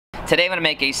Today I'm going to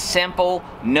make a simple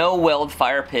no-weld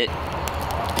fire pit.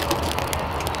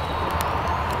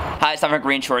 Hi, it's Tom from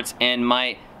GreenShortz, and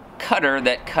my cutter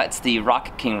that cuts the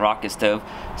Rocket King rocket stove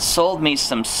sold me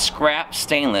some scrap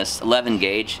stainless 11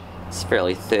 gauge, it's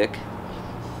fairly thick,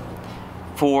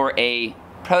 for a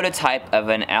prototype of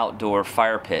an outdoor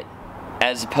fire pit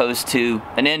as opposed to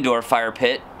an indoor fire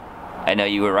pit. I know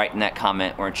you were right in that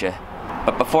comment, weren't you?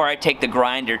 But before I take the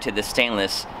grinder to the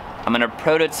stainless, I'm going to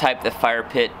prototype the fire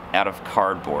pit out of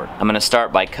cardboard. I'm going to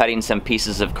start by cutting some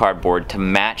pieces of cardboard to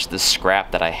match the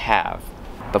scrap that I have.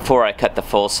 Before I cut the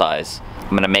full size,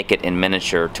 I'm going to make it in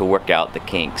miniature to work out the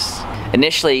kinks.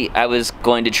 Initially, I was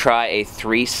going to try a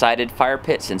 3-sided fire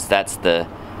pit since that's the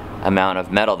amount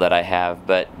of metal that I have,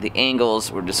 but the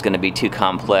angles were just going to be too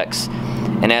complex.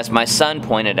 And as my son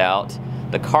pointed out,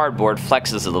 the cardboard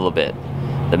flexes a little bit.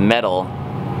 The metal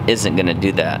isn't going to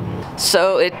do that.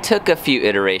 So it took a few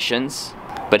iterations,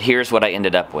 but here's what I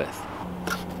ended up with.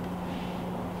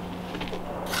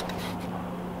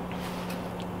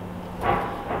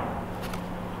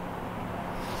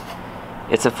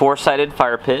 It's a 4-sided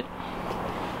fire pit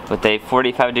with a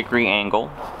 45-degree angle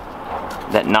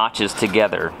that notches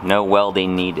together, no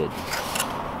welding needed.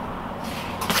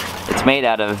 It's made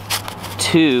out of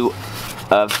two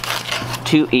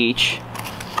each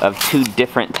of 2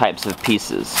 different types of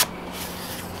pieces.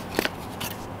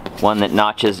 One that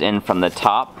notches in from the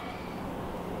top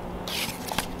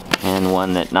and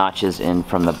one that notches in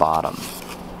from the bottom.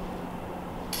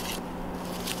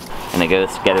 And it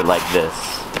goes together like this.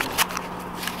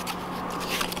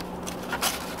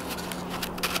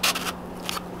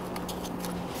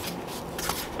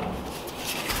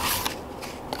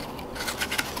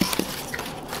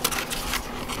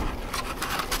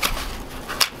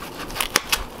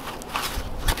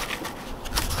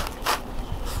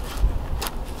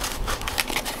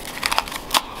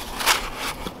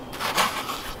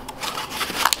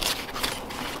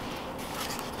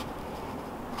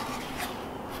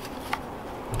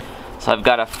 So I've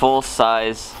got a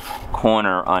full-size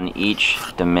corner on each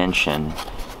dimension,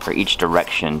 or each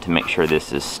direction, to make sure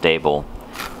this is stable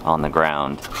on the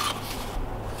ground.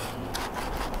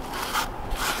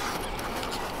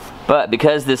 But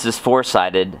because this is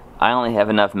 4-sided, I only have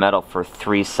enough metal for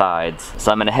 3 sides.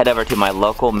 So I'm going to head over to my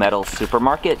local metal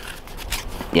supermarket,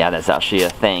 yeah, that's actually a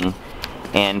thing,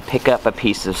 and pick up a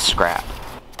piece of scrap.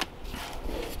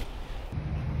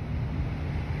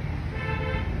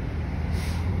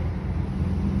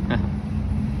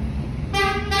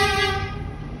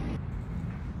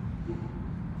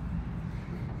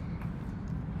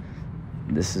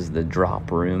 This is the drop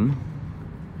room.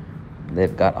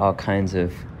 They've got all kinds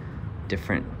of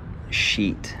different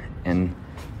sheet and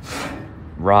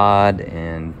rod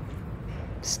and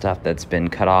stuff that's been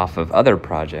cut off of other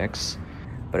projects,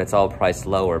 but it's all priced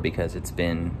lower because it's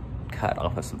been cut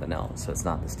off of something else, so it's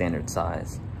not the standard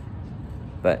size.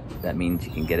 But that means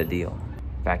you can get a deal.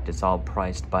 In fact, it's all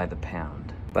priced by the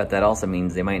pound. But that also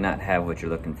means they might not have what you're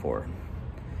looking for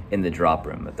in the drop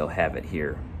room, but they'll have it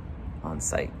here on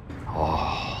site.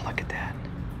 Oh, look at that.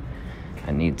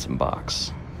 I need some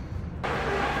box.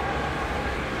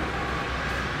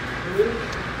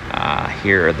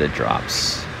 Here are the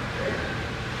drops.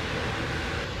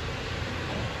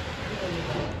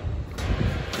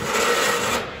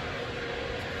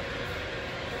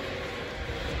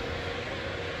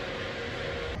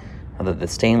 Although the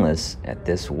stainless at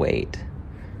this weight,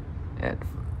 at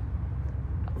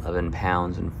 11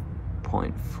 pounds and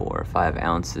 0.45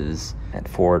 ounces at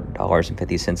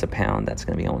 $4.50 a pound, that's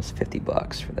going to be almost 50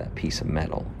 bucks for that piece of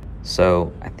metal.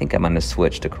 So I think I'm going to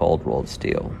switch to cold rolled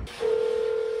steel.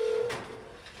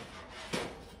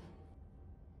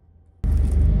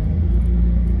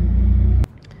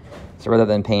 So rather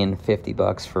than paying 50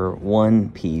 bucks for one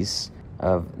piece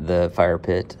of the fire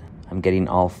pit, I'm getting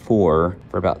all 4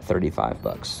 for about 35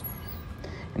 bucks.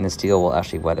 And the steel will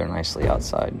actually weather nicely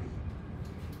outside.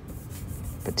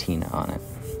 Patina on it.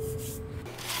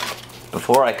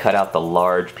 Before I cut out the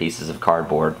large pieces of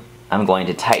cardboard, I'm going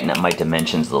to tighten up my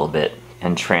dimensions a little bit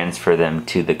and transfer them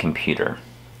to the computer.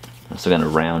 I'm also going to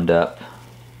round up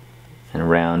and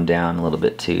round down a little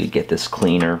bit to get this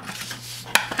cleaner.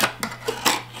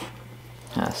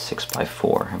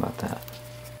 6x4, how about that?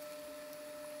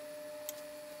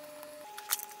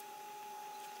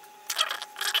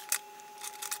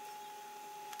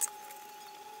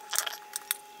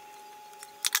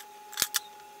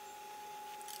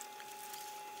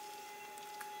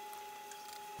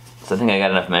 So I think I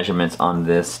got enough measurements on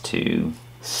this to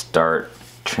start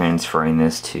transferring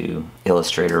this to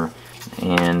Illustrator,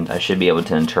 and I should be able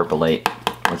to interpolate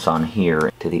what's on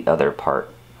here to the other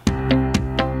part.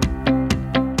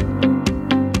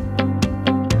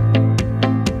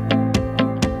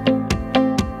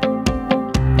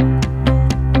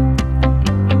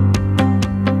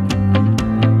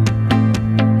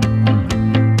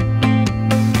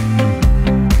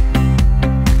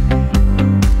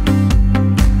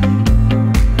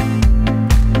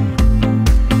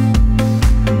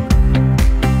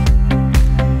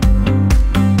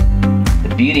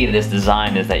 this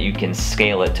design is that you can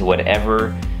scale it to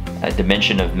whatever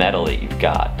dimension of metal that you've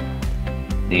got.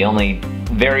 The only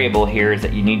variable here is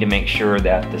that you need to make sure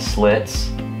that the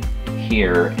slits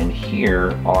here and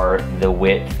here are the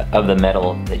width of the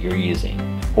metal that you're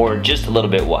using, or just a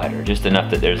little bit wider, just enough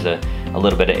that there's a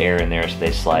little bit of air in there so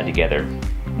they slide together.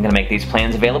 I'm gonna make these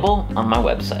plans available on my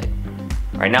website.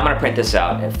 All right, now I'm gonna print this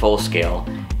out at full scale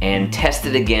and test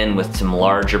it again with some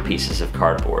larger pieces of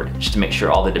cardboard, just to make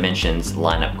sure all the dimensions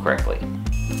line up correctly.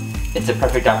 It's a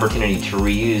perfect opportunity to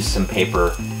reuse some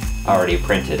paper already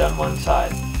printed on one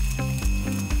side.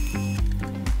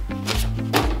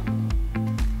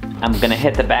 I'm gonna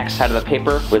hit the back side of the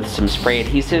paper with some spray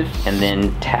adhesive and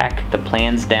then tack the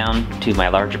plans down to my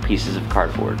larger pieces of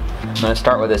cardboard. I'm gonna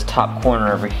start with this top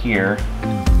corner over here.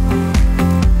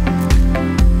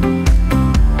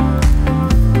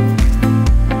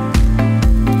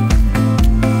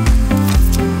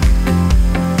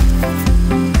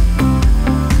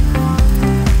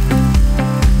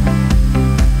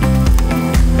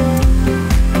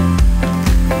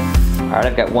 Alright,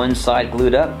 I've got one side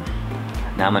glued up.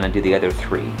 Now I'm going to do the other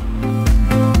three.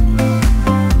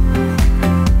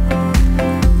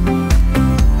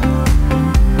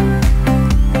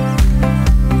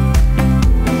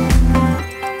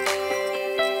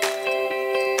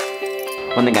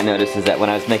 One thing I noticed is that when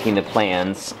I was making the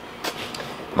plans,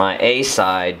 my A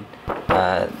side,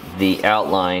 the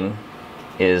outline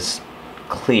is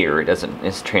clear.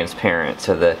 It's transparent,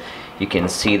 so you can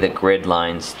see the grid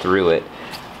lines through it.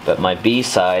 But my B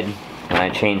side, when I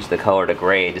changed the color to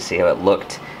gray to see how it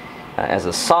looked as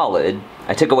a solid,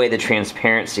 I took away the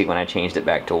transparency when I changed it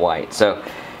back to white. So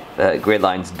the grid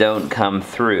lines don't come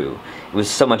through. It was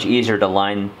so much easier to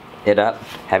line it up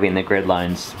having the grid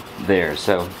lines there.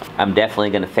 So I'm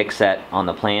definitely going to fix that on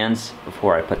the plans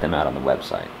before I put them out on the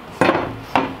website.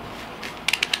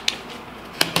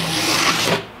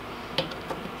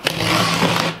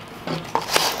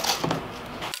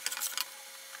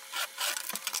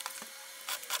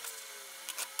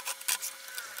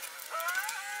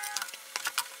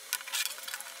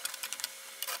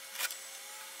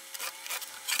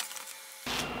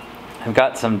 I've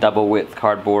got some double width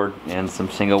cardboard and some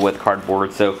single width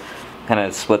cardboard, so kind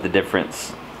of split the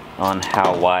difference on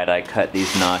how wide I cut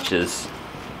these notches.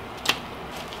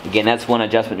 Again, that's one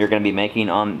adjustment you're going to be making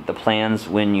on the plans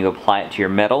when you apply it to your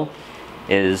metal,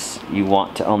 is you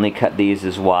want to only cut these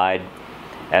as wide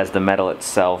as the metal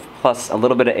itself, plus a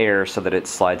little bit of air so that it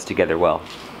slides together well.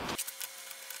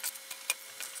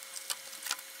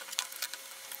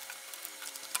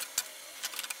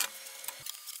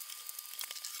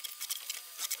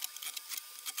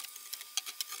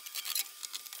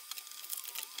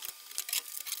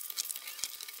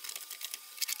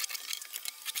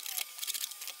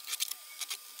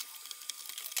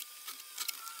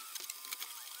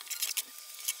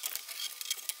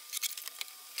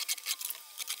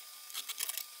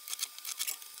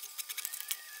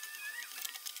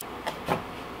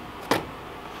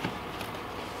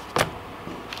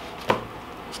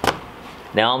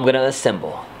 Now I'm going to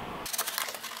assemble.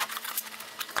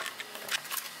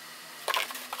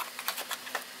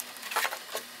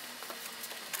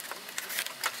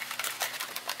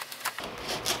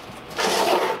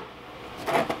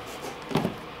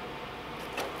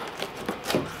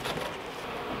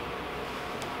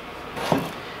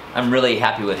 I'm really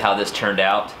happy with how this turned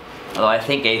out, although I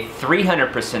think a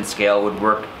 300% scale would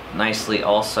work nicely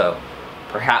also,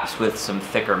 perhaps with some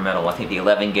thicker metal. I think the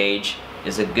 11 gauge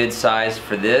is a good size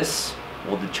for this.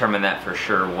 We'll determine that for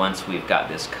sure once we've got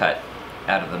this cut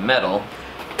out of the metal.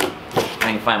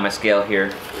 I can find my scale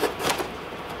here.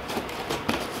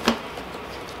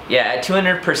 Yeah, at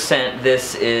 200%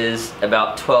 this is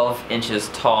about 12 inches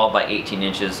tall by 18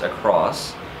 inches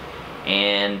across.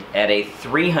 And at a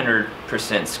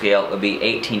 300% scale it would be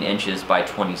 18 inches by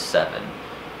 27.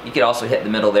 You could also hit the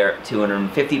middle there at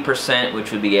 250%,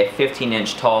 which would be a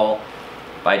 15-inch tall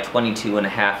by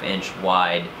 22.5-inch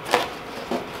wide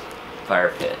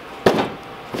fire pit.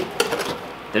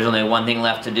 There's only one thing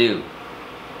left to do: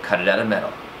 cut it out of metal.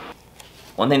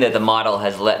 One thing that the model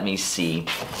has let me see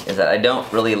is that I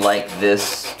don't really like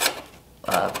this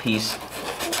piece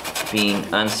being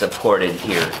unsupported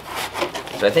here.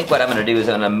 So I think what I'm going to do is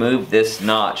I'm going to move this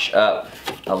notch up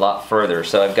a lot further.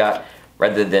 So I've got,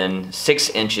 rather than 6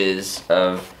 inches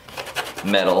of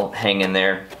metal hanging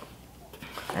there,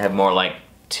 I have more like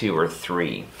 2 or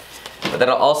 3. But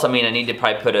that'll also mean I need to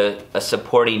probably put a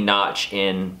supporting notch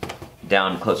in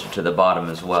down closer to the bottom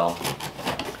as well.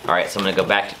 Alright, so I'm going to go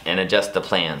back and adjust the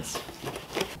plans.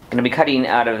 I'm going to be cutting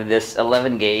out of this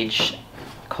 11 gauge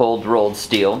cold rolled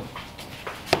steel,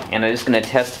 And I'm just going to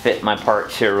test fit my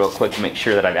parts here real quick to make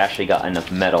sure that I've actually got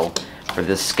enough metal for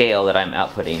the scale that I'm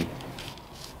outputting.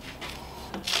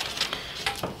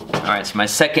 Alright, so my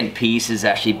second piece is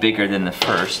actually bigger than the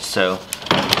first, so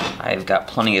I've got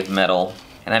plenty of metal.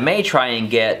 And I may try and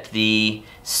get the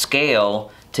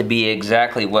scale to be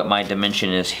exactly what my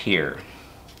dimension is here.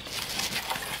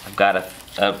 I've got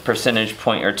a percentage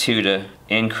point or two to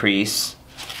increase.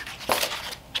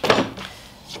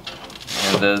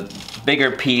 And the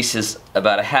bigger piece is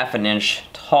about a ½ an inch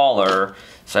taller,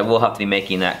 so I will have to be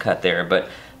making that cut there. But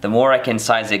the more I can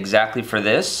size exactly for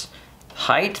this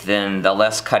height, then the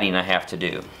less cutting I have to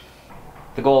do.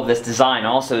 The goal of this design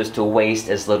also is to waste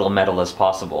as little metal as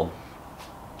possible.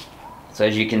 So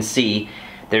as you can see,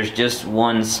 there's just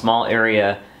one small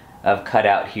area of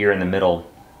cutout here in the middle.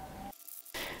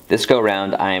 This go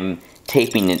round, I'm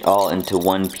taping it all into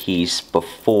one piece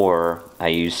before I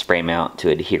use spray mount to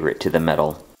adhere it to the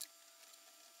metal.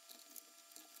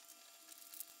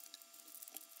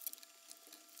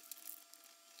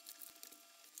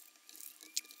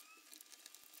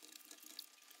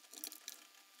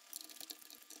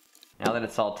 Now that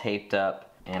it's all taped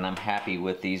up and I'm happy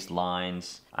with these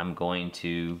lines, I'm going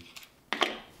to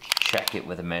check it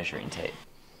with a measuring tape.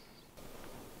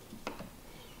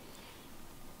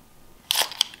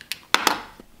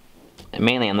 And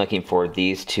mainly I'm looking for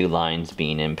these two lines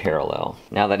being in parallel.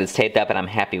 Now that it's taped up and I'm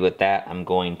happy with that, I'm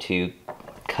going to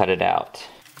cut it out.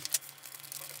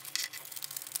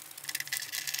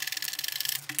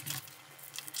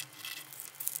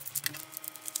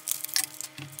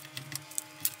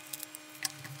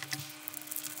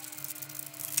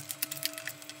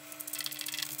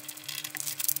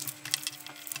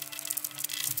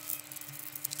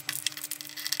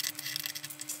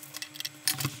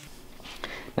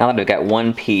 Now that I've got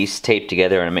one piece taped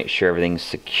together and make sure everything's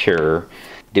secure,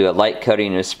 do a light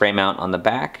coating of spray mount on the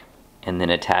back and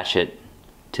then attach it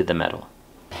to the metal.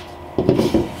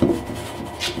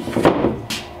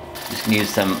 Just use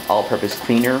some all-purpose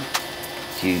cleaner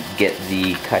to get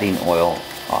the cutting oil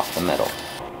off the metal.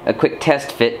 A quick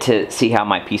test fit to see how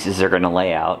my pieces are going to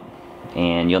lay out,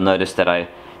 and you'll notice that I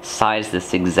sized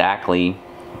this exactly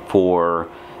for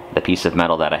the piece of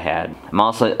metal that I had. I'm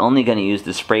also only going to use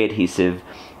the spray adhesive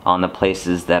on the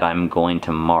places that I'm going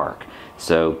to mark.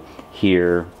 So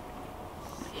here,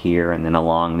 here, and then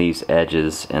along these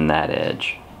edges and that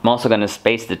edge. I'm also going to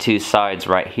space the two sides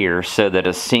right here so that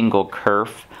a single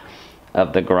kerf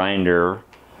of the grinder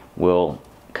will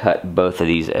cut both of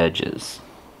these edges.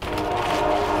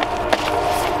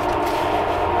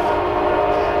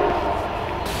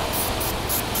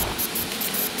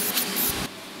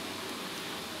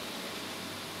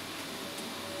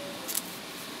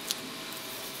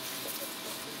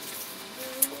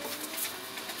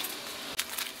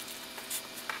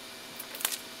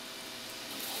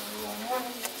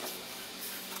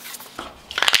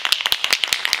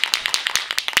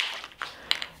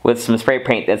 With some spray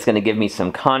paint that's going to give me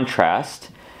some contrast,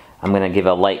 I'm going to give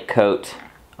a light coat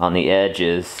on the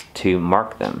edges to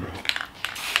mark them.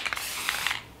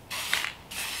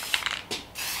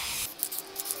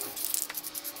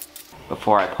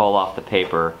 Before I pull off the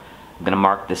paper, I'm going to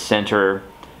mark the center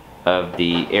of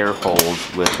the air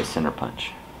holes with the center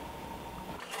punch.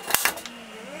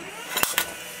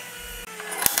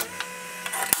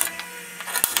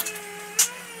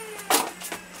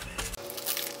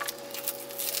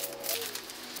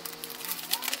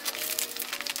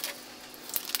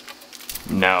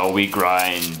 Now we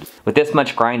grind. With this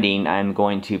much grinding, I'm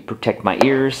going to protect my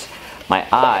ears, my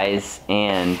eyes,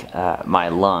 and my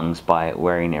lungs by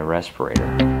wearing a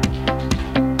respirator.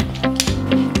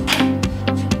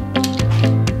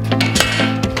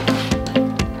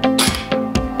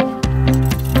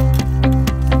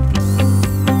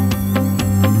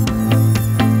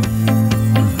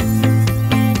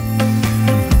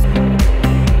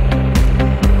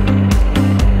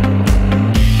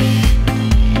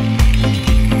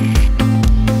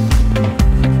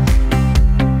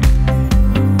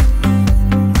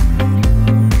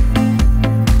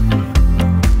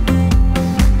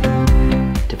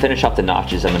 To finish off the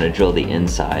notches, I'm going to drill the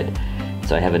inside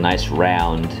so I have a nice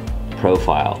round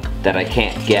profile that I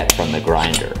can't get from the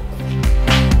grinder.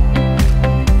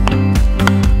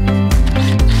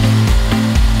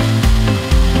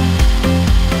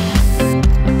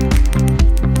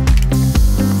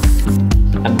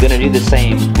 I'm going to do the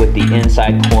same with the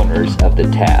inside corners of the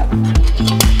tab.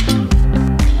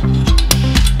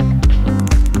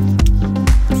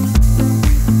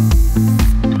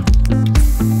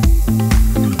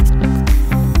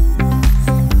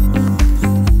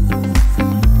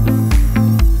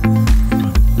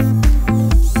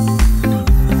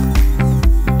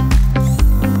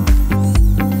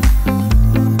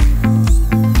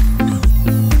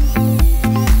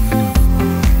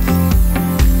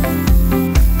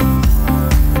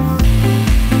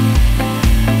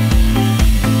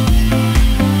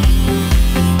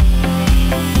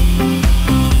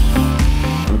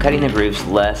 grooves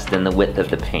less than the width of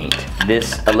the paint.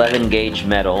 This 11 gauge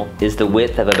metal is the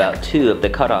width of about 2 of the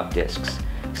cutoff discs.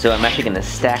 So I'm actually going to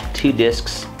stack 2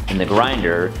 discs in the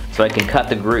grinder so I can cut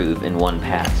the groove in one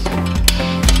pass.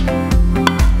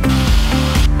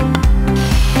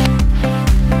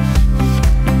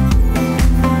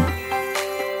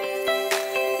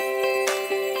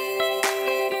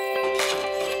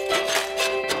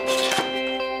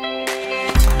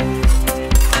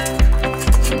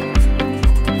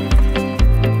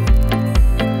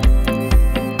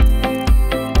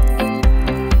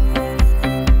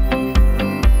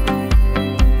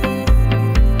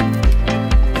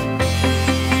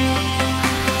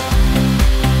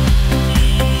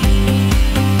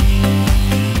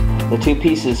 The 2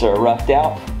 pieces are roughed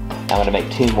out. I'm going to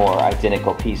make 2 more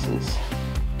identical pieces.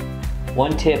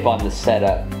 One tip on the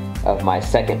setup of my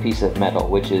second piece of metal,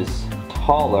 which is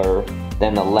taller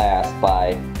than the last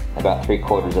by about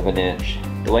 3/4 of an inch.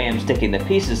 The way I'm sticking the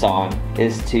pieces on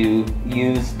is to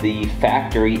use the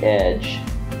factory edge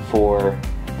for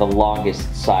the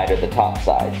longest side or the top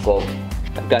side. So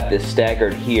I've got this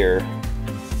staggered here.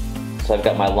 So I've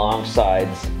got my long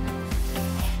sides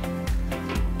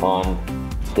on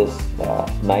this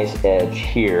nice edge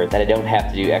here that I don't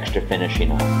have to do extra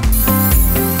finishing on.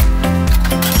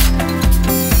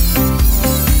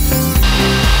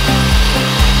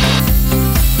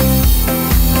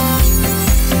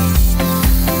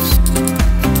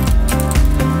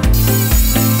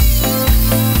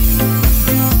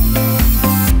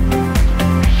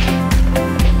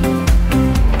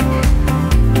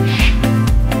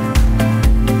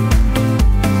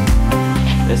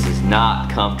 This is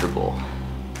not comfortable.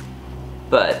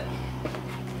 But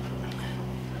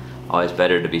always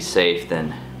better to be safe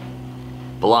than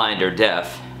blind or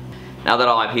deaf. Now that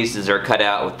all my pieces are cut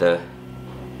out with the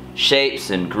shapes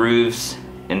and grooves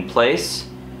in place,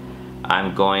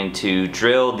 I'm going to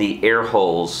drill the air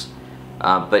holes,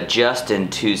 but just in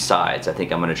 2 sides. I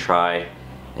think I'm going to try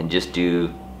and just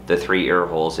do the 3 air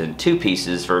holes in 2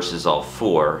 pieces versus all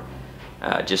 4,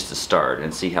 just to start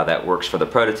and see how that works for the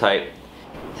prototype.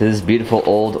 So this beautiful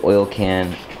old oil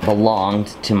can belonged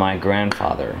to my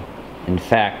grandfather. In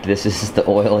fact, this is the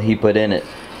oil he put in it.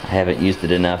 I haven't used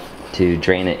it enough to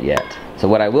drain it yet. So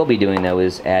what I will be doing though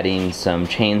is adding some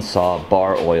chainsaw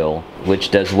bar oil, which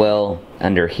does well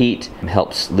under heat,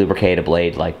 helps lubricate a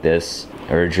blade like this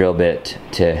or a drill bit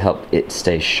to help it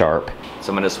stay sharp.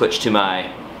 So I'm going to switch to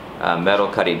my metal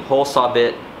cutting hole saw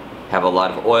bit, have a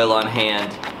lot of oil on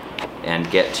hand,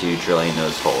 and get to drilling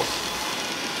those holes.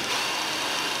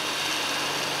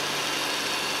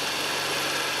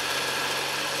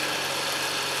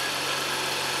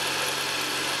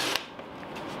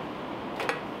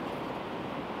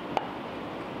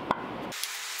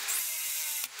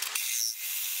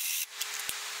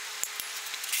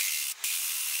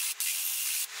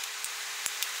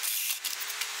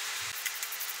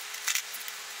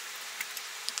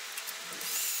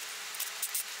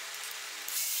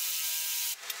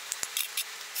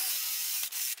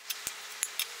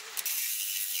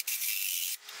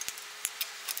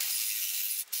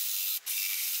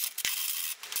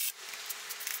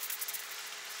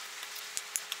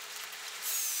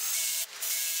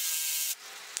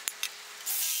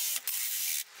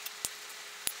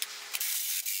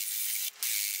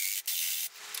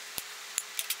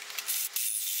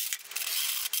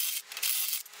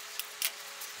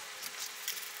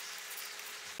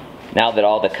 Now that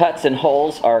all the cuts and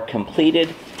holes are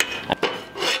completed,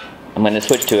 I'm going to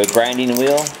switch to a grinding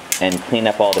wheel and clean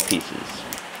up all the pieces.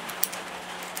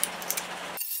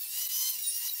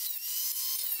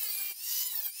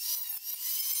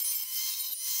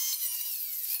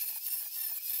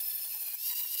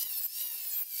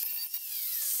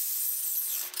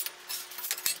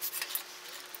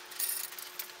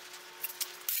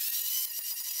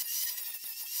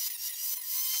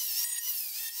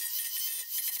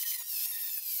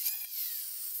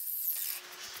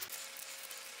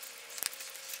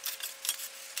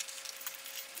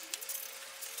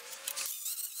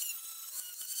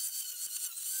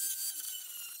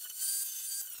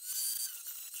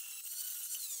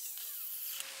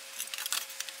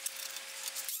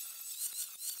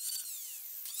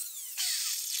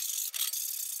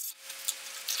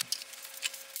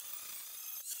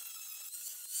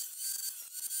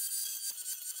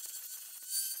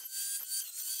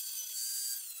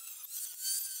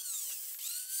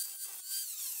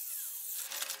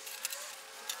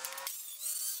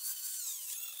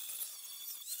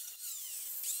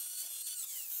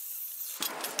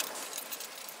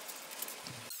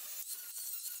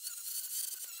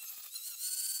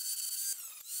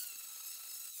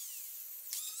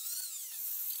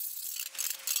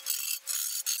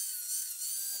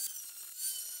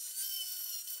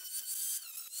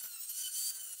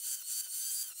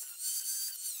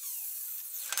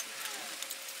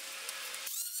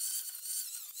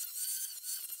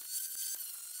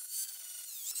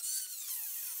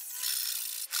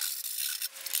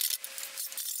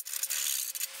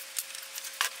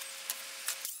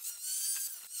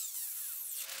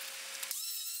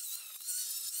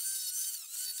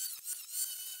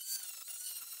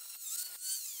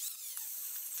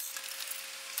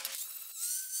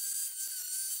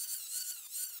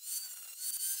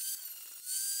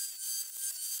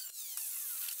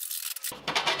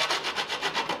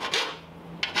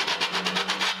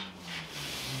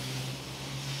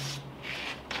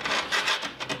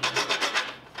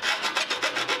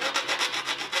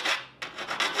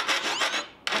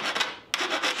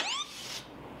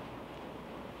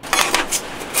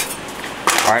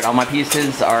 Alright, all my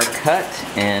pieces are cut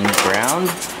and ground.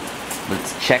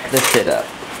 Let's check the fit up.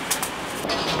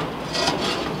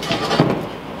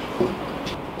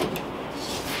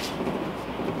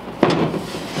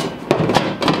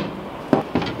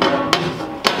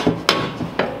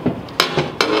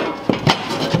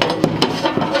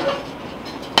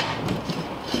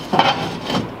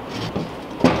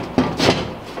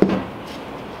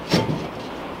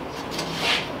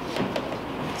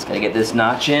 Just gotta get this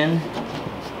notch in.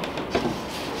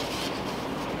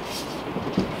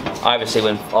 Obviously,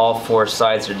 when all four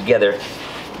sides are together,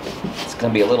 it's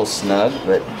going to be a little snug,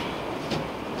 but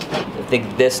I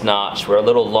think this notch were a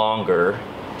little longer,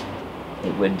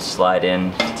 it would slide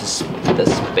in to the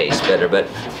space better, but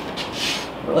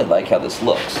I really like how this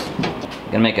looks. I'm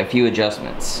going to make a few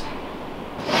adjustments.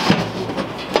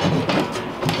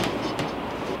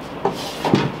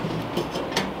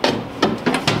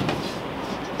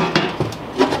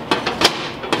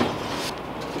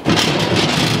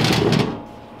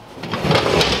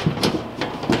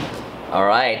 All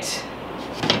right.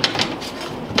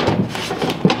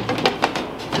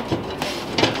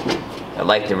 I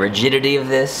like the rigidity of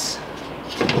this.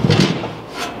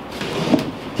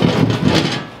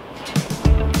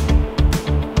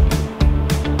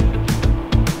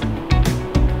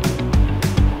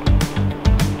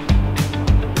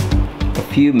 A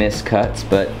few miscuts,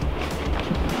 but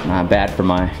not bad for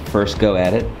my first go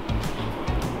at it.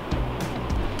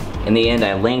 In the end,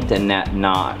 I lengthened that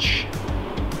notch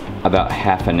about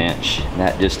 1/2 inch.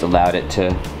 That just allowed it to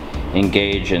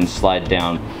engage and slide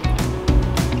down.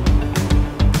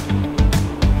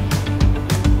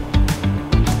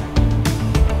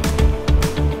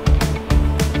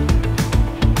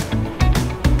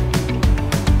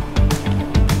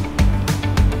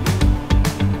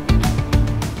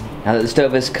 Now that the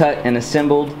stove is cut and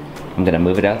assembled, I'm gonna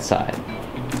move it outside.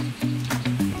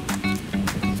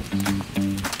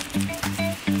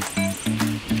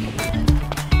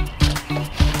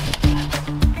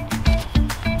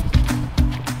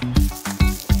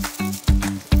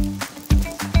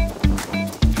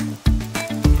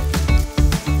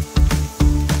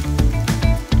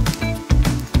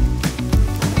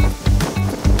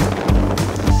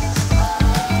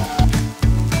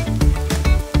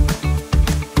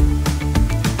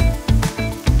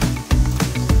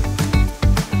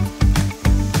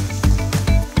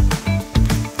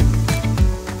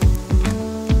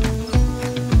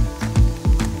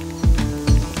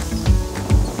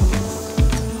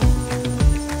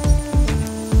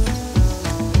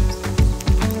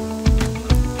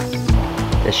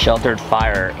 The sheltered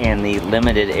fire and the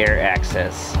limited air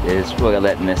access is really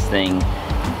letting this thing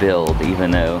build, even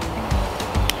though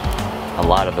a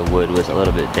lot of the wood was a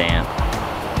little bit damp.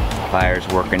 Fire's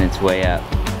working its way up.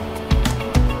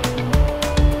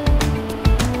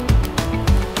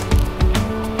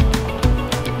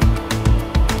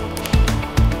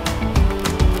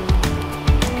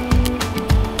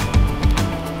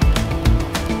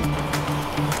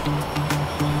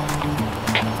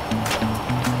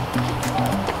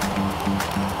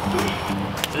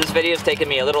 This video's taken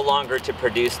me a little longer to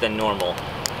produce than normal.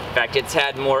 In fact, it's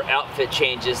had more outfit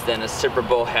changes than a Super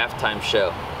Bowl halftime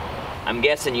show. I'm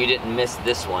guessing you didn't miss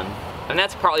this one. And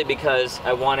that's partly because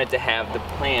I wanted to have the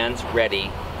plans ready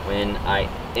when I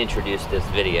introduced this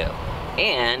video.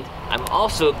 And I'm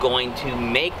also going to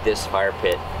make this fire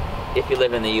pit if you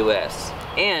live in the US.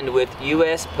 And with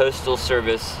US Postal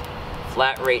Service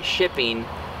flat rate shipping,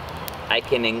 I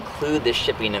can include the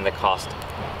shipping in the cost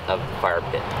of the fire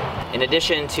pit. In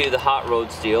addition to the hot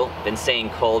rolled steel, been saying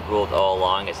cold rolled all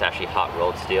along, it's actually hot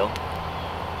rolled steel.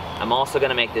 I'm also going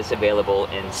to make this available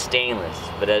in stainless,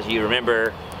 but as you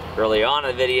remember early on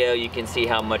in the video, you can see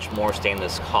how much more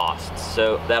stainless costs,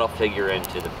 so that'll figure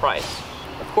into the price.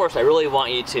 Of course, I really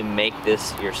want you to make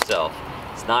this yourself.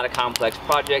 It's not a complex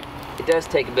project, it does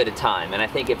take a bit of time, and I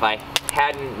think if I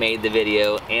hadn't made the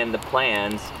video and the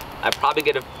plans, I probably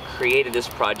could have created this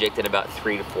project in about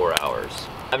 3 to 4 hours.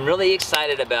 I'm really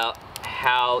excited about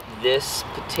how this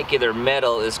particular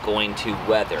metal is going to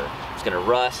weather. It's going to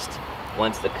rust.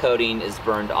 Once the coating is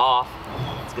burned off,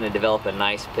 it's going to develop a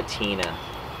nice patina.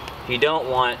 If you don't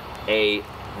want a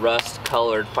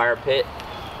rust-colored fire pit,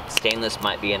 stainless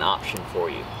might be an option for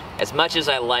you. As much as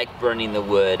I like burning the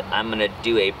wood, I'm going to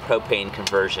do a propane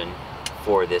conversion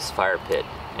for this fire pit,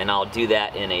 and I'll do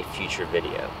that in a future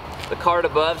video. The card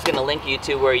above is going to link you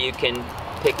to where you can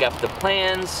pick up the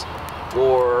plans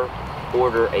or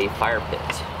order a fire pit.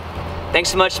 Thanks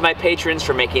so much to my patrons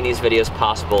for making these videos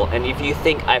possible, and if you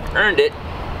think I've earned it,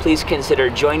 please consider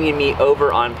joining me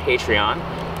over on Patreon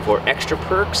for extra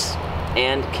perks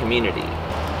and community.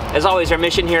 As always, our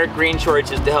mission here at Green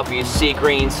Shorts is to help you see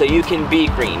green so you can be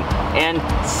green and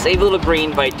save a little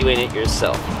green by doing it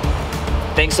yourself.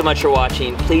 Thanks so much for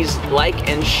watching. Please like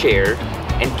and share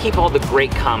and keep all the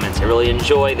great comments. I really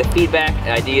enjoy the feedback,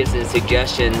 ideas, and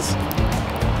suggestions.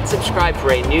 Subscribe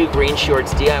for a new Green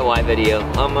Shorts DIY video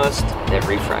almost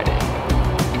every Friday.